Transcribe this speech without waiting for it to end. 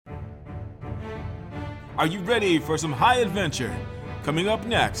Are you ready for some high adventure? Coming up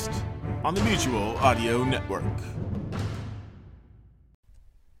next on the Mutual Audio Network.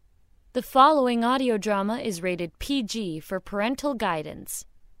 The following audio drama is rated PG for parental guidance.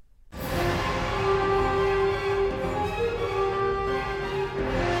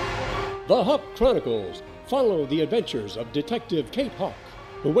 The Hawk Chronicles follow the adventures of Detective Kate Hawk,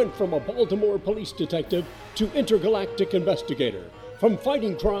 who went from a Baltimore police detective to intergalactic investigator, from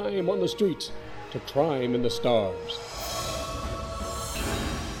fighting crime on the streets to crime in the stars.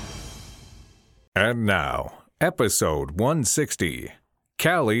 And now, episode 160,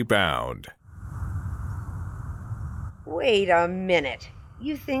 Cali Bound. Wait a minute.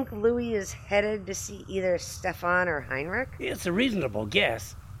 You think Louis is headed to see either Stefan or Heinrich? It's a reasonable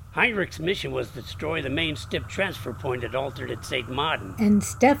guess. Heinrich's mission was to destroy the main STIP transfer point it altered at St. Martin. And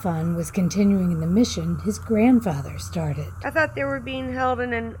Stefan was continuing the mission his grandfather started. I thought they were being held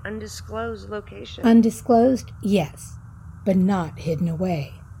in an undisclosed location. Undisclosed, yes, but not hidden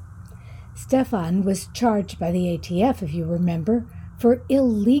away. Stefan was charged by the ATF, if you remember, for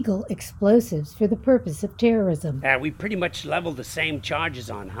illegal explosives for the purpose of terrorism. We pretty much leveled the same charges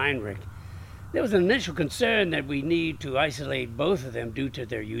on Heinrich. There was an initial concern that we need to isolate both of them due to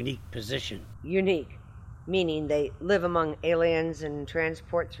their unique position. Unique, meaning they live among aliens and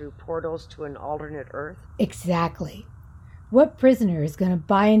transport through portals to an alternate Earth? Exactly. What prisoner is going to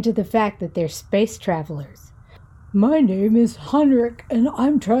buy into the fact that they're space travelers? My name is Heinrich, and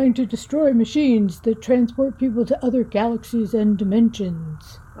I'm trying to destroy machines that transport people to other galaxies and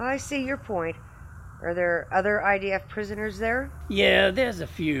dimensions. I see your point. Are there other IDF prisoners there? Yeah, there's a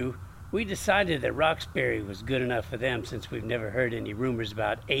few. We decided that Roxbury was good enough for them since we've never heard any rumors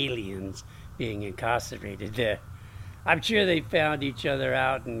about aliens being incarcerated there. I'm sure they found each other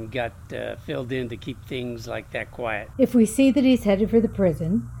out and got filled in to keep things like that quiet. If we see that he's headed for the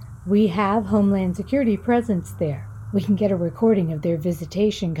prison, we have Homeland Security presence there. We can get a recording of their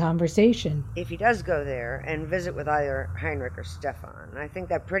visitation conversation. If he does go there and visit with either Heinrich or Stefan, I think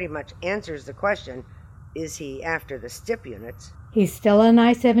that pretty much answers the question, is he after the STIP units? He's still on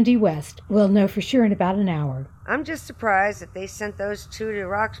I-70 West. We'll know for sure in about an hour. I'm just surprised that they sent those two to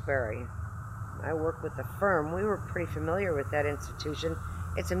Roxbury. I work with the firm. We were pretty familiar with that institution.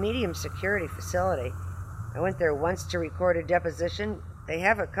 It's a medium security facility. I went there once to record a deposition. They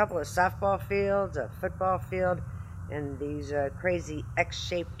have a couple of softball fields, a football field, and these crazy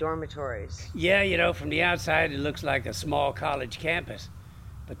X-shaped dormitories. Yeah, from the outside it looks like a small college campus.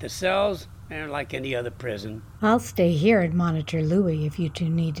 But the cells, they're like any other prison. I'll stay here and monitor Louis if you two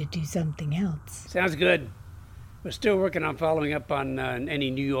need to do something else. Sounds good. We're still working on following up on any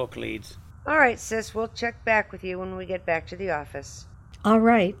New York leads. All right, sis, we'll check back with you when we get back to the office. All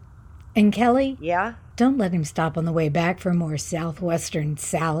right. And Kelly? Yeah? Don't let him stop on the way back for more southwestern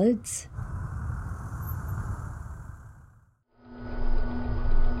salads.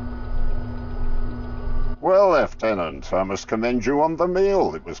 Well, Lieutenant, I must commend you on the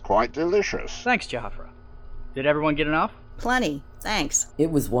meal. It was quite delicious. Thanks, Jafra. Did everyone get enough? Plenty, thanks. It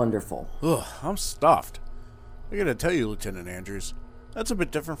was wonderful. Ugh, I'm stuffed. I gotta tell you, Lieutenant Andrews, that's a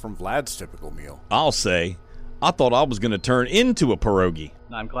bit different from Vlad's typical meal. I'll say. I thought I was gonna turn into a pierogi.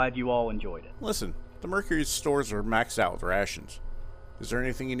 I'm glad you all enjoyed it. Listen, the Mercury stores are maxed out with rations. Is there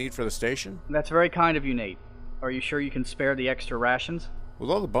anything you need for the station? That's very kind of you, Nate. Are you sure you can spare the extra rations? With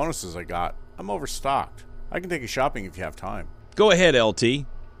all the bonuses I got, I'm overstocked. I can take you shopping if you have time. Go ahead, LT.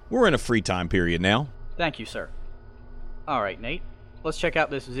 We're in a free time period now. Thank you, sir. All right, Nate. Let's check out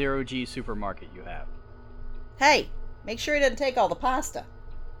this zero-G supermarket you have. Hey, make sure he doesn't take all the pasta.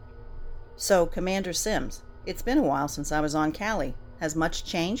 So, Commander Sims, it's been a while since I was on Cali. Has much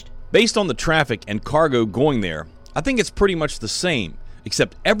changed? Based on the traffic and cargo going there, I think it's pretty much the same,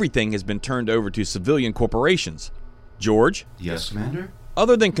 except everything has been turned over to civilian corporations. George? Yes, Commander?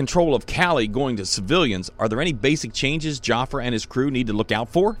 Other than control of Cali going to civilians, are there any basic changes Joffre and his crew need to look out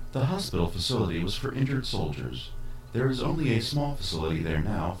for? The hospital facility was for injured soldiers. There is only a small facility there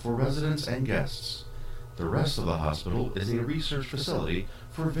now for residents and guests. The rest of the hospital is a research facility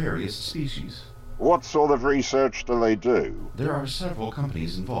for various species. What sort of research do they do? There are several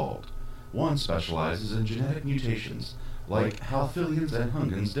companies involved. One specializes in genetic mutations, like how Philians and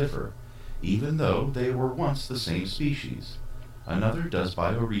Hungans differ, even though they were once the same species. Another does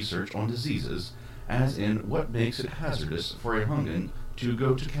bioresearch on diseases, as in what makes it hazardous for a Hungan to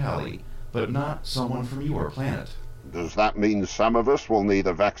go to Cali, but not someone from your planet. Does that mean some of us will need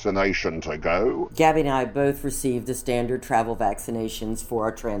a vaccination to go? Gabby and I both received the standard travel vaccinations for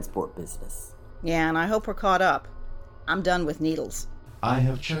our transport business. Yeah, and I hope we're caught up. I'm done with needles. I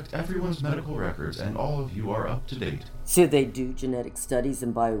have checked everyone's medical records, and all of you are up to date. So they do genetic studies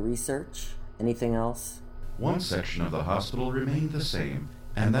and bioresearch? Anything else? One section of the hospital remained the same,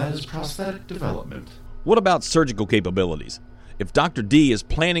 and that is prosthetic development. What about surgical capabilities? If Dr. D is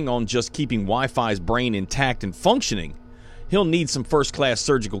planning on just keeping Wi-Fi's brain intact and functioning, he'll need some first-class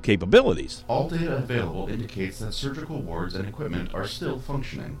surgical capabilities. All data available indicates that surgical wards and equipment are still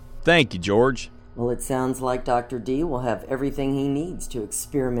functioning. Thank you, George. Well, it sounds like Dr. D will have everything he needs to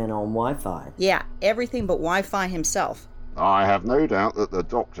experiment on Wi-Fi. Yeah, everything but Wi-Fi himself. I have no doubt that the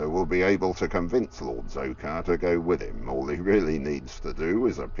doctor will be able to convince Lord Zokar to go with him. All he really needs to do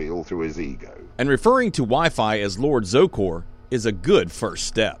is appeal to his ego. And referring to Wi-Fi as Lord Zokor is a good first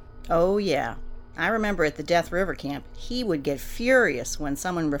step. Oh, yeah. I remember at the Death River camp, he would get furious when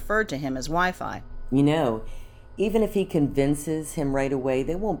someone referred to him as Wi-Fi. You know, even if he convinces him right away,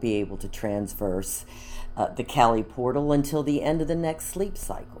 they won't be able to transverse the Cali portal until the end of the next sleep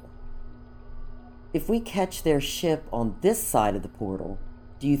cycle. If we catch their ship on this side of the portal,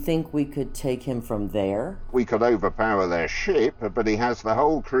 do you think we could take him from there? We could overpower their ship, but he has the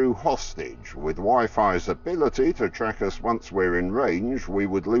whole crew hostage. With Wi-Fi's ability to track us once we're in range, we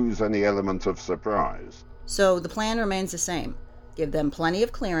would lose any element of surprise. So the plan remains the same. Give them plenty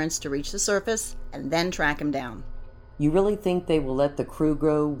of clearance to reach the surface, and then track him down. You really think they will let the crew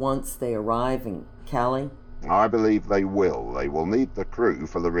go once they arrive in Cali? I believe they will. They will need the crew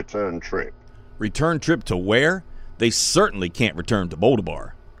for the return trip. Return trip to where? They certainly can't return to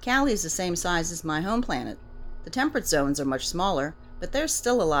Boldabar. Cali is the same size as my home planet. The temperate zones are much smaller, but there's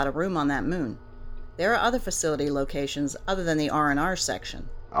still a lot of room on that moon. There are other facility locations other than the R&R section.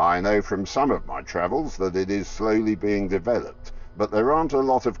 I know from some of my travels that it is slowly being developed, but there aren't a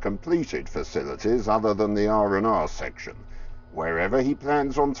lot of completed facilities other than the R&R section. Wherever he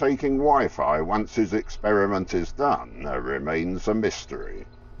plans on taking Wi-Fi once his experiment is done remains a mystery.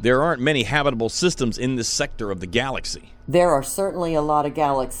 There aren't many habitable systems in this sector of the galaxy. There are certainly a lot of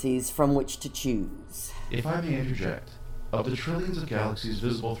galaxies from which to choose. If I may interject, of the trillions of galaxies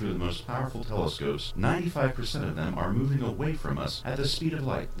visible through the most powerful telescopes, 95% of them are moving away from us at the speed of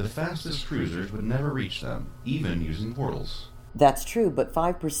light. The fastest cruisers would never reach them, even using portals. That's true, but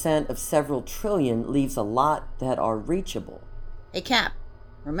 5% of several trillion leaves a lot that are reachable. Hey, Cap,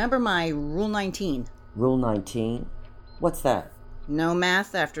 remember my Rule 19? Rule 19? What's that? No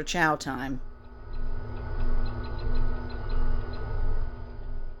math after chow time.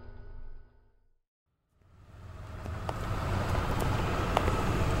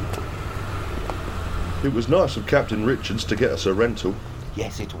 It was nice of Captain Richards to get us a rental.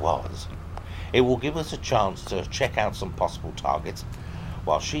 Yes, it was. It will give us a chance to check out some possible targets,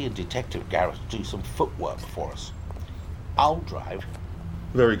 while she and Detective Garrett do some footwork for us. I'll drive.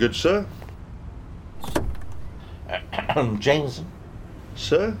 Very good, sir. Jameson.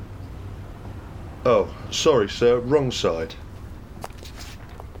 Sir? Oh, sorry, sir. Wrong side.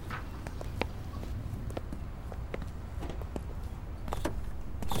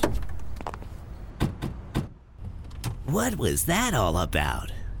 What was that all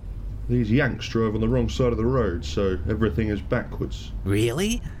about? These Yanks drove on the wrong side of the road, so everything is backwards.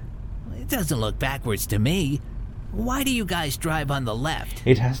 Really? It doesn't look backwards to me. Why do you guys drive on the left?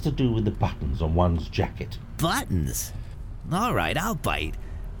 It has to do with the buttons on one's jacket. Buttons? All right, I'll bite.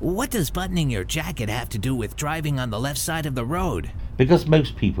 What does buttoning your jacket have to do with driving on the left side of the road? Because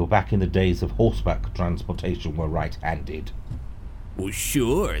most people back in the days of horseback transportation were right-handed. Well,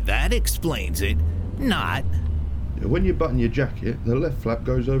 sure, that explains it. Not. When you button your jacket, the left flap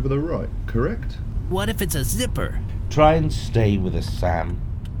goes over the right, correct? What if it's a zipper? Try and stay with us, Sam.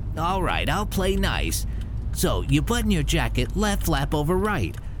 All right, I'll play nice. So, you button your jacket, left flap over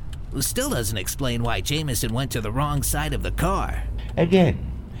right. Still doesn't explain why Jameson went to the wrong side of the car.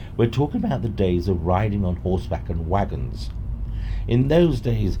 Again, we're talking about the days of riding on horseback and wagons. In those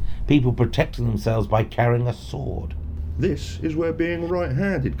days, people protected themselves by carrying a sword. This is where being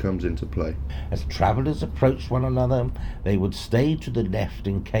right-handed comes into play. As travellers approached one another, they would stay to the left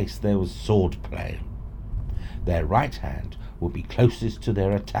in case there was sword play. Their right hand would be closest to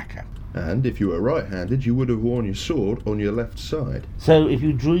their attacker. And if you were right-handed, you would have worn your sword on your left side. So if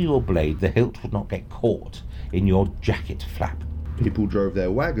you drew your blade, the hilt would not get caught in your jacket flap. People drove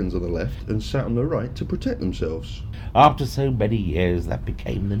their wagons on the left and sat on the right to protect themselves. After so many years, that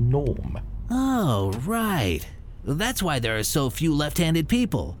became the norm. Oh, right. That's why there are so few left-handed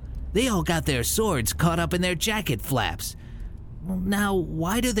people. They all got their swords caught up in their jacket flaps. Now,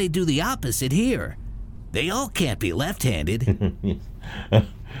 why do they do the opposite here? They all can't be left-handed.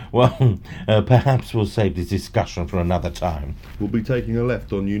 Well, perhaps we'll save this discussion for another time. We'll be taking a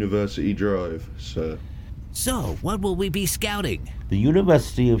left on University Drive, sir. So, what will we be scouting? The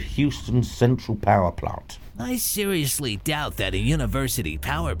University of Houston's Central Power Plant. I seriously doubt that a university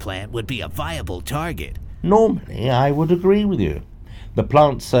power plant would be a viable target. Normally, I would agree with you. The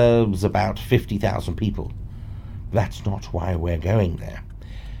plant serves about 50,000 people. That's not why we're going there.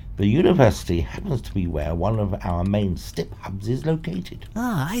 The university happens to be where one of our main STIP hubs is located.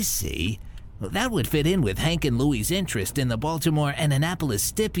 Ah, I see. Well, that would fit in with Hank and Louie's interest in the Baltimore and Annapolis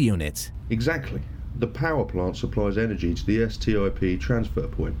STIP units. Exactly. The power plant supplies energy to the STIP transfer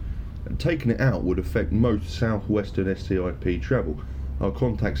point, and taking it out would affect most southwestern STIP travel. Our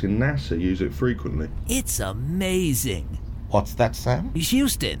contacts in NASA use it frequently. It's amazing. What's that, Sam?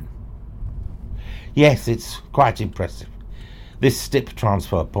 Houston. Yes, it's quite impressive. This STIP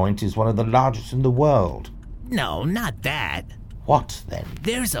transfer point is one of the largest in the world. No, not that. What then?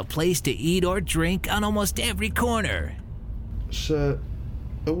 There's a place to eat or drink on almost every corner. Sir,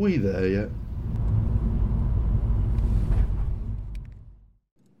 are we there yet?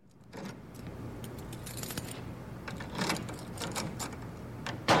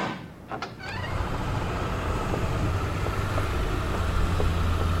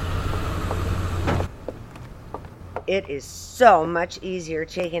 It is so much easier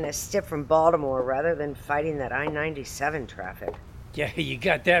taking a STIP from Baltimore rather than fighting that I-97 traffic. Yeah, you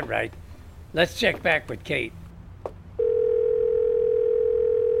got that right. Let's check back with Kate.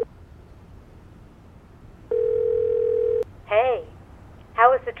 Hey,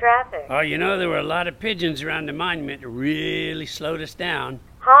 how was the traffic? Oh, you know, there were a lot of pigeons around the monument. It really slowed us down.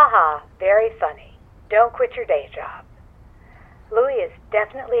 Ha ha, very funny. Don't quit your day job. Louis is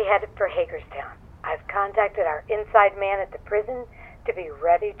definitely headed for Hagerstown. I've contacted our inside man at the prison to be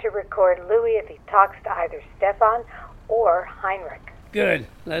ready to record Louis if he talks to either Stefan or Heinrich. Good.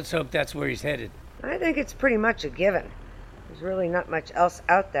 Let's hope that's where he's headed. I think it's pretty much a given. There's really not much else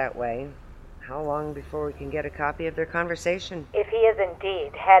out that way. How long before we can get a copy of their conversation? If he is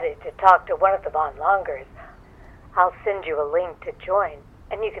indeed headed to talk to one of the Von Longers, I'll send you a link to join,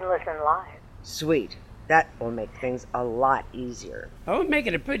 and you can listen live. Sweet. That will make things a lot easier. I would make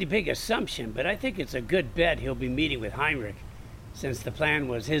it a pretty big assumption, but I think it's a good bet he'll be meeting with Heinrich, since the plan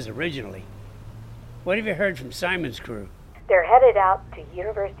was his originally. What have you heard from Simon's crew? They're headed out to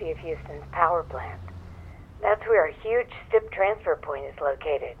University of Houston's power plant. That's where a huge STIP transfer point is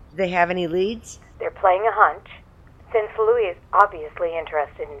located. Do they have any leads? They're playing a hunch. Since Louis is obviously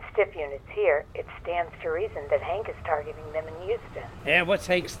interested in STIP units here, it stands to reason that Hank is targeting them in Houston. And what's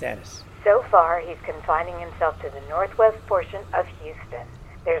Hank's status? So far, he's confining himself to the northwest portion of Houston.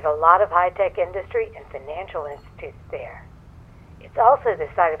 There's a lot of high-tech industry and financial institutes there. It's also the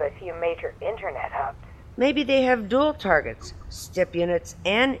site of a few major internet hubs. Maybe they have dual targets, STIP units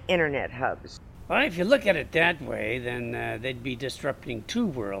and internet hubs. Well, if you look at it that way, then they'd be disrupting two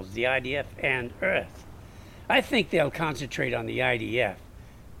worlds, the IDF and Earth. I think they'll concentrate on the IDF.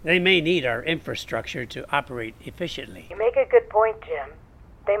 They may need our infrastructure to operate efficiently. You make a good point, Jim.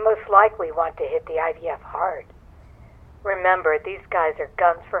 They most likely want to hit the IDF hard. Remember, these guys are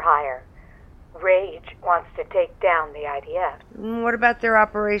guns for hire. Rage wants to take down the IDF. What about their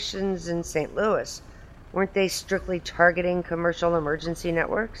operations in St. Louis? Weren't they strictly targeting commercial emergency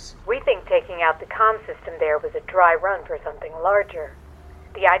networks? We think taking out the comm system there was a dry run for something larger.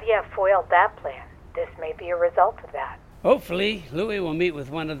 The IDF foiled that plan. This may be a result of that. Hopefully, Louis will meet with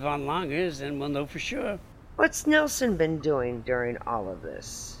one of the Von Longers and we'll know for sure. What's Nelson been doing during all of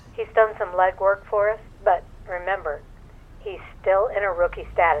this? He's done some legwork for us, but remember, he's still in a rookie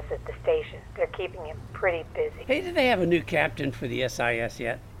status at the station. They're keeping him pretty busy. Hey, do they have a new captain for the SIS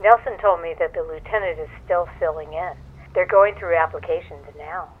yet? Nelson told me that the lieutenant is still filling in. They're going through applications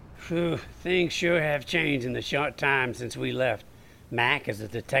now. Phew, things sure have changed in the short time since we left. Mac is a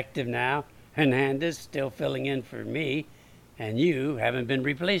detective now. Hernandez still filling in for me. And you haven't been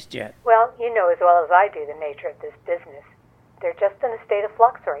replaced yet. Well, you know as well as I do the nature of this business. They're just in a state of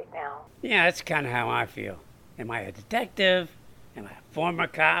flux right now. Yeah, that's kind of how I feel. Am I a detective? Am I a former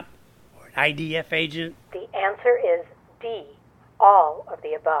cop? Or an IDF agent? The answer is D. All of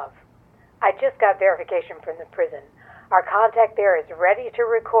the above. I just got verification from the prison. Our contact there is ready to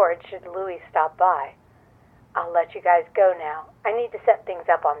record should Louis stop by. I'll let you guys go now. I need to set things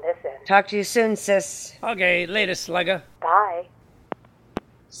up on this end. Talk to you soon, sis. Okay, later, Slugger. Bye.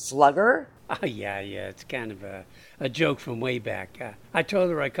 Slugger? Oh, yeah, it's kind of a joke from way back. I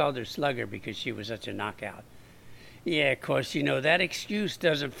told her I called her Slugger because she was such a knockout. Yeah, of course, you know, that excuse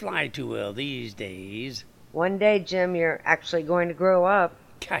doesn't fly too well these days. One day, Jim, you're actually going to grow up.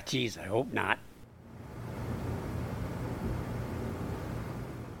 God, geez, I hope not.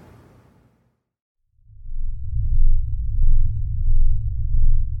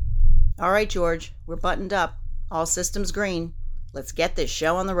 All right, George, we're buttoned up. All systems green. Let's get this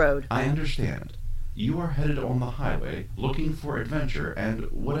show on the road. I understand. You are headed on the highway, looking for adventure and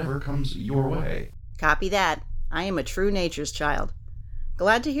whatever comes your way. Copy that. I am a true nature's child.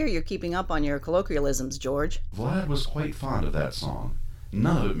 Glad to hear you're keeping up on your colloquialisms, George. Vlad was quite fond of that song.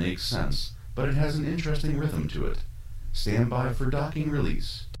 None of it makes sense, but it has an interesting rhythm to it. Stand by for docking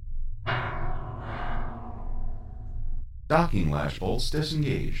release. Docking latch bolts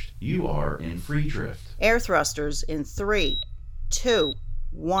disengaged. You are in free drift. Air thrusters in 3, 2,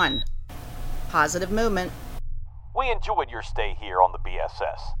 1. Positive movement. We enjoyed your stay here on the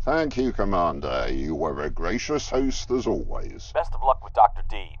BSS. Thank you, Commander. You were a gracious host as always. Best of luck with Dr.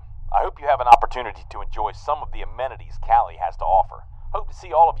 D. I hope you have an opportunity to enjoy some of the amenities Cali has to offer. Hope to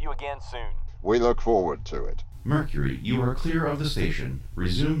see all of you again soon. We look forward to it. Mercury, you are clear of the station.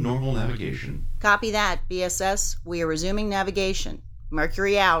 Resume normal navigation. Copy that, BSS. We are resuming navigation.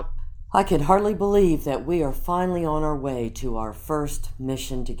 Mercury out. I could hardly believe that we are finally on our way to our first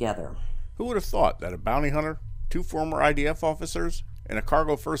mission together. Who would have thought that a bounty hunter, 2 former IDF officers, and a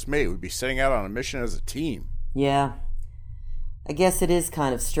cargo first mate would be setting out on a mission as a team? Yeah. I guess it is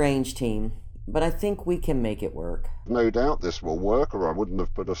kind of strange, team, but I think we can make it work. No doubt this will work, or I wouldn't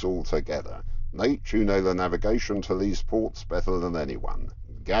have put us all together. Nate, you know the navigation to these ports better than anyone.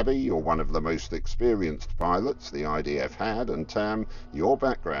 Gabby, you're one of the most experienced pilots the IDF had, and Tam, your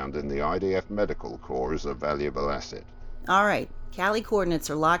background in the IDF Medical Corps is a valuable asset. All right, Cali coordinates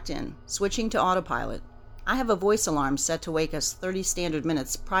are locked in. Switching to autopilot. I have a voice alarm set to wake us 30 standard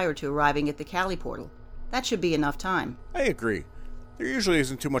minutes prior to arriving at the Cali portal. That should be enough time. I agree. There usually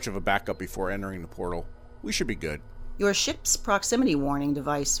isn't too much of a backup before entering the portal. We should be good. Your ship's proximity warning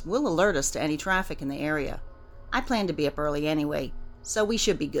device will alert us to any traffic in the area. I plan to be up early anyway, so we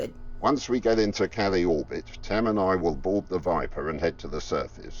should be good. Once we get into Cali orbit, Tam and I will board the Viper and head to the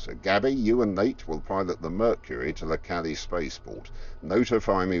surface. Gabby, you and Nate will pilot the Mercury to the Cali spaceport.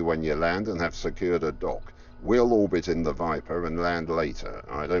 Notify me when you land and have secured a dock. We'll orbit in the Viper and land later.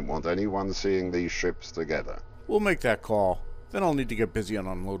 I don't want anyone seeing these ships together. We'll make that call. Then I'll need to get busy and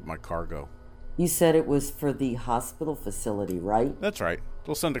unload my cargo. You said it was for the hospital facility, right? That's right.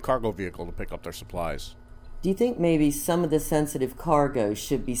 They'll send a cargo vehicle to pick up their supplies. Do you think maybe some of the sensitive cargo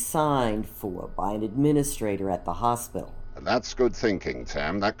should be signed for by an administrator at the hospital? That's good thinking,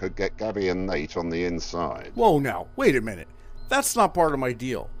 Tam. That could get Gabby and Nate on the inside. Whoa, now, wait a minute. That's not part of my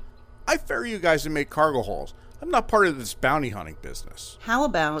deal. I ferry you guys and make cargo hauls. I'm not part of this bounty hunting business. How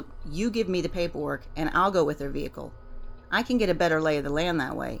about you give me the paperwork and I'll go with their vehicle? I can get a better lay of the land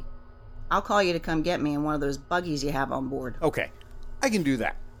that way. I'll call you to come get me in one of those buggies you have on board. Okay, I can do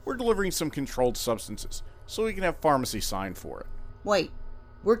that. We're delivering some controlled substances, so we can have pharmacy sign for it. Wait,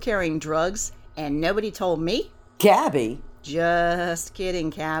 we're carrying drugs and nobody told me? Gabby? Just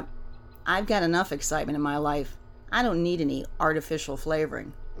kidding, Cap. I've got enough excitement in my life. I don't need any artificial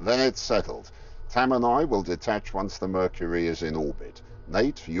flavoring. Then it's settled. Tam and I will detach once the Mercury is in orbit.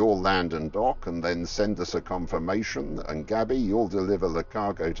 Nate, you'll land and dock and then send us a confirmation, and Gabby, you'll deliver the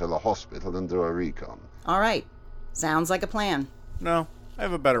cargo to the hospital and do a recon. All right. Sounds like a plan. No, I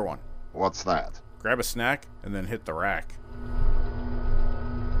have a better one. What's that? Grab a snack and then hit the rack.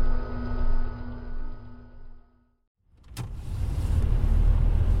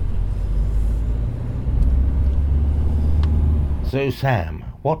 So, Sam,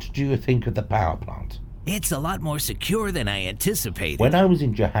 what do you think of the power plant? It's a lot more secure than I anticipated. When I was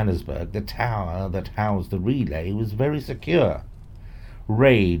in Johannesburg, the tower that housed the relay was very secure.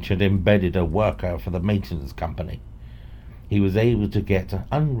 Rage had embedded a worker for the maintenance company. He was able to get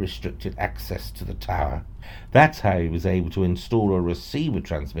unrestricted access to the tower. That's how he was able to install a receiver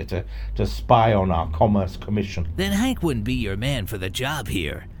transmitter to spy on our Commerce Commission. Then Hank wouldn't be your man for the job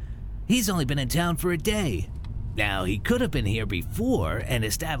here. He's only been in town for a day. Now, he could have been here before and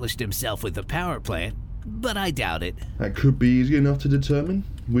established himself with the power plant, but I doubt it. That could be easy enough to determine.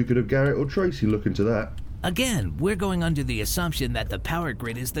 We could have Garrett or Tracy look into that. Again, we're going under the assumption that the power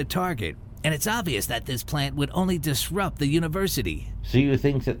grid is the target, and it's obvious that this plant would only disrupt the university. So you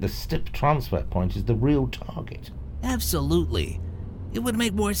think that the STIP transfer point is the real target? Absolutely. It would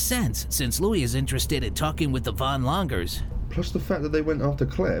make more sense, since Louis is interested in talking with the Von Longers. Plus the fact that they went after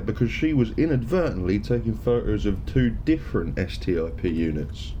Claire because she was inadvertently taking photos of 2 different STIP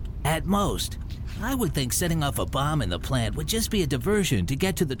units. At most. I would think setting off a bomb in the plant would just be a diversion to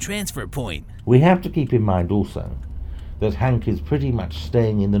get to the transfer point. We have to keep in mind also that Hank is pretty much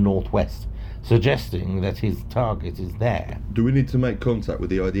staying in the northwest, suggesting that his target is there. Do we need to make contact with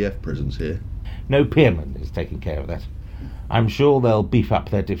the IDF presence here? No, Pierman is taking care of that. I'm sure they'll beef up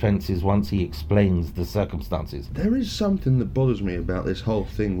their defences once he explains the circumstances. There is something that bothers me about this whole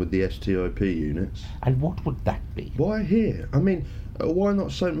thing with the STIP units. And what would that be? Why here? I mean, why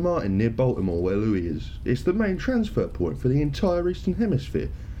not St. Martin near Baltimore where Louis is? It's the main transfer point for the entire Eastern Hemisphere.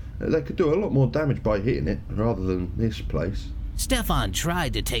 They could do a lot more damage by hitting it, rather than this place. Stefan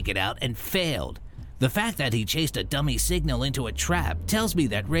tried to take it out and failed. The fact that he chased a dummy signal into a trap tells me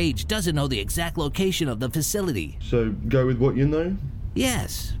that Rage doesn't know the exact location of the facility. So, go with what you know?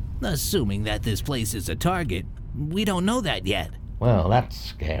 Yes, assuming that this place is a target. We don't know that yet. Well, that's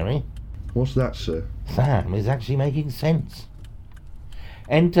scary. What's that, sir? Sam is actually making sense.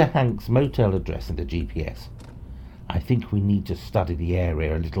 Enter Hank's motel address into GPS. I think we need to study the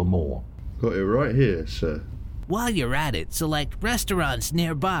area a little more. Got it right here, sir. While you're at it, select restaurants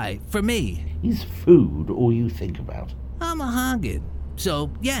nearby for me. Is food all you think about? I'm a Hongan,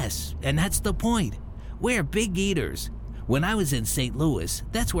 so yes, and that's the point. We're big eaters. When I was in St. Louis,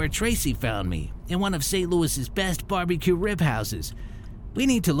 that's where Tracy found me, in one of St. Louis's best barbecue rib houses. We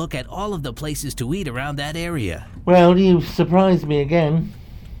need to look at all of the places to eat around that area. Well, you've surprised me again.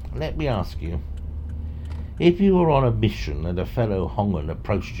 Let me ask you. If you were on a mission and a fellow Hongan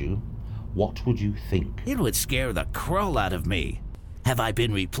approached you, what would you think? It would scare the crow out of me. Have I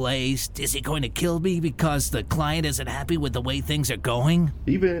been replaced? Is he going to kill me because the client isn't happy with the way things are going?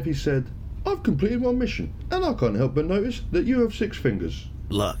 Even if he said, I've completed my mission, and I can't help but notice that you have 6 fingers.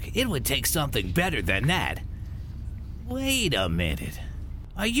 Look, it would take something better than that. Wait a minute.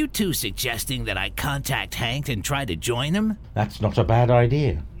 Are you two suggesting that I contact Hank and try to join him? That's not a bad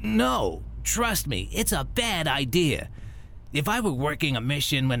idea. No, trust me, it's a bad idea. If I were working a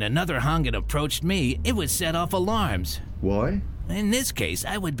mission when another Hongan approached me, it would set off alarms. Why? In this case,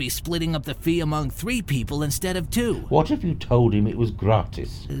 I would be splitting up the fee among 3 people instead of 2. What if you told him it was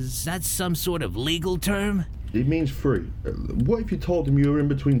gratis? Is that some sort of legal term? It means free. What if you told him you were in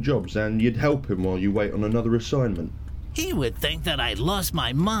between jobs and you'd help him while you wait on another assignment? He would think that I'd lost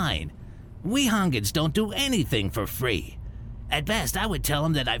my mind. We Hongans don't do anything for free. At best, I would tell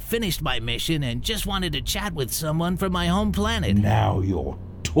him that I finished my mission and just wanted to chat with someone from my home planet. Now you're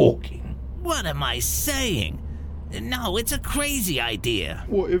talking. What am I saying? No, it's a crazy idea.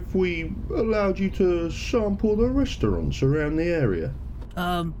 What if we allowed you to sample the restaurants around the area?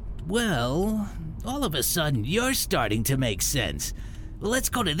 Well, all of a sudden you're starting to make sense. Let's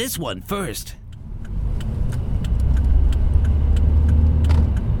go to this one first.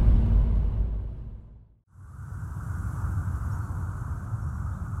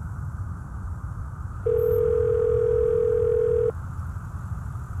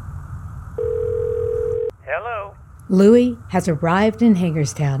 Louis has arrived in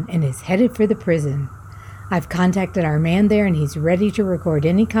Hagerstown and is headed for the prison. I've contacted our man there and he's ready to record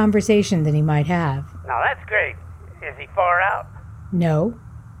any conversation that he might have. Now that's great. Is he far out? No,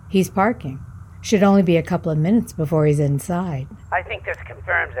 he's parking. Should only be a couple of minutes before he's inside. I think this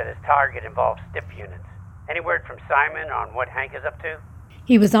confirms that his target involves STIP units. Any word from Simon on what Hank is up to?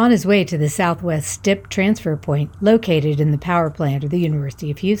 He was on his way to the Southwest STIP transfer point located in the power plant of the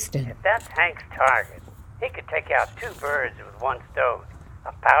University of Houston. If that's Hank's target, he could take out 2 birds with one stone,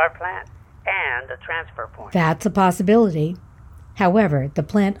 a power plant and a transfer point. That's a possibility. However, the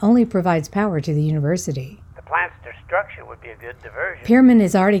plant only provides power to the university. The plant's destruction would be a good diversion. Pierman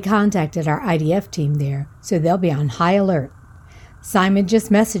has already contacted our IDF team there, so they'll be on high alert. Simon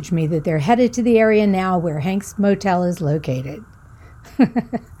just messaged me that they're headed to the area now where Hank's motel is located.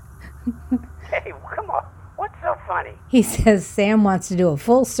 Hey, come on. What's so funny? He says Sam wants to do a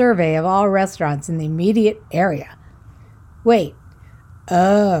full survey of all restaurants in the immediate area. Wait.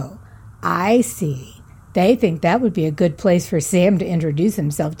 Oh, I see. They think that would be a good place for Sam to introduce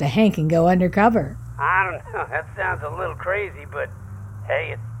himself to Hank and go undercover. I don't know. That sounds a little crazy, but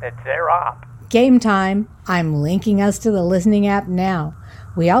hey, it's their op. Game time. I'm linking us to the listening app now.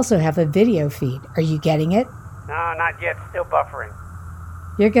 We also have a video feed. Are you getting it? No, not yet. Still buffering.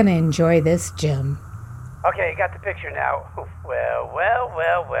 You're going to enjoy this, Jim. Okay, got the picture now.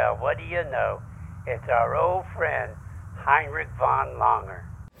 Well, what do you know? It's our old friend, Heinrich von Langer.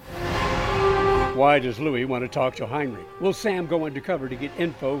 Why does Louis want to talk to Heinrich? Will Sam go undercover to get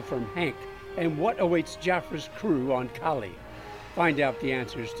info from Hank? And what awaits Jaffra's crew on Cali? Find out the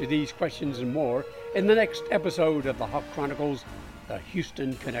answers to these questions and more in the next episode of the Hawk Chronicles, The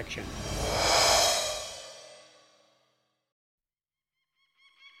Houston Connection.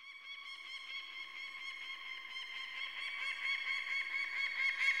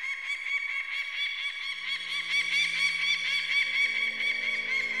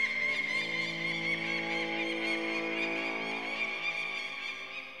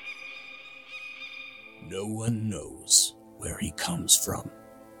 No one knows where he comes from.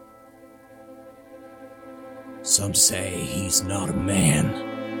 Some say he's not a man.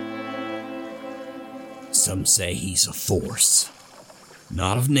 Some say he's a force.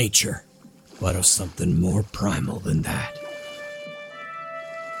 Not of nature, but of something more primal than that.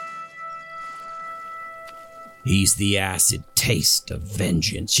 He's the acid taste of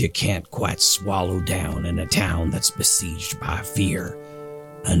vengeance you can't quite swallow down in a town that's besieged by fear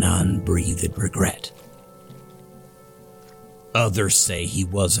and unbreathed regret. Others say he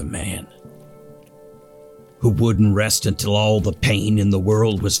was a man who wouldn't rest until all the pain in the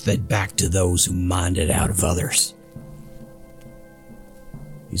world was fed back to those who mined it out of others.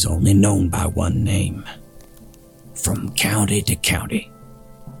 He's only known by one name, from county to county,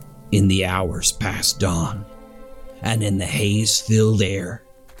 in the hours past dawn, and in the haze-filled air.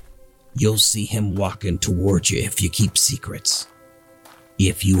 You'll see him walking towards you if you keep secrets,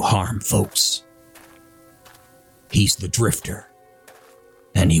 if you harm folks. He's the Drifter,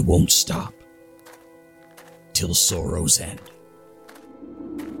 and he won't stop till sorrow's end.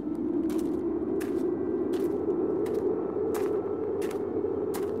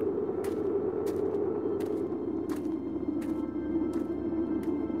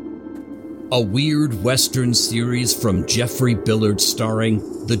 A weird Western series from Jeffrey Billard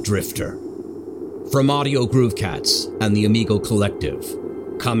starring The Drifter. From Audio Groove Cats and the Amigo Collective.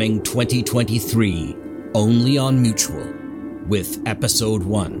 Coming 2023, only on Mutual, with Episode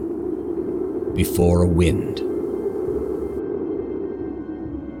 1, Before a Wind.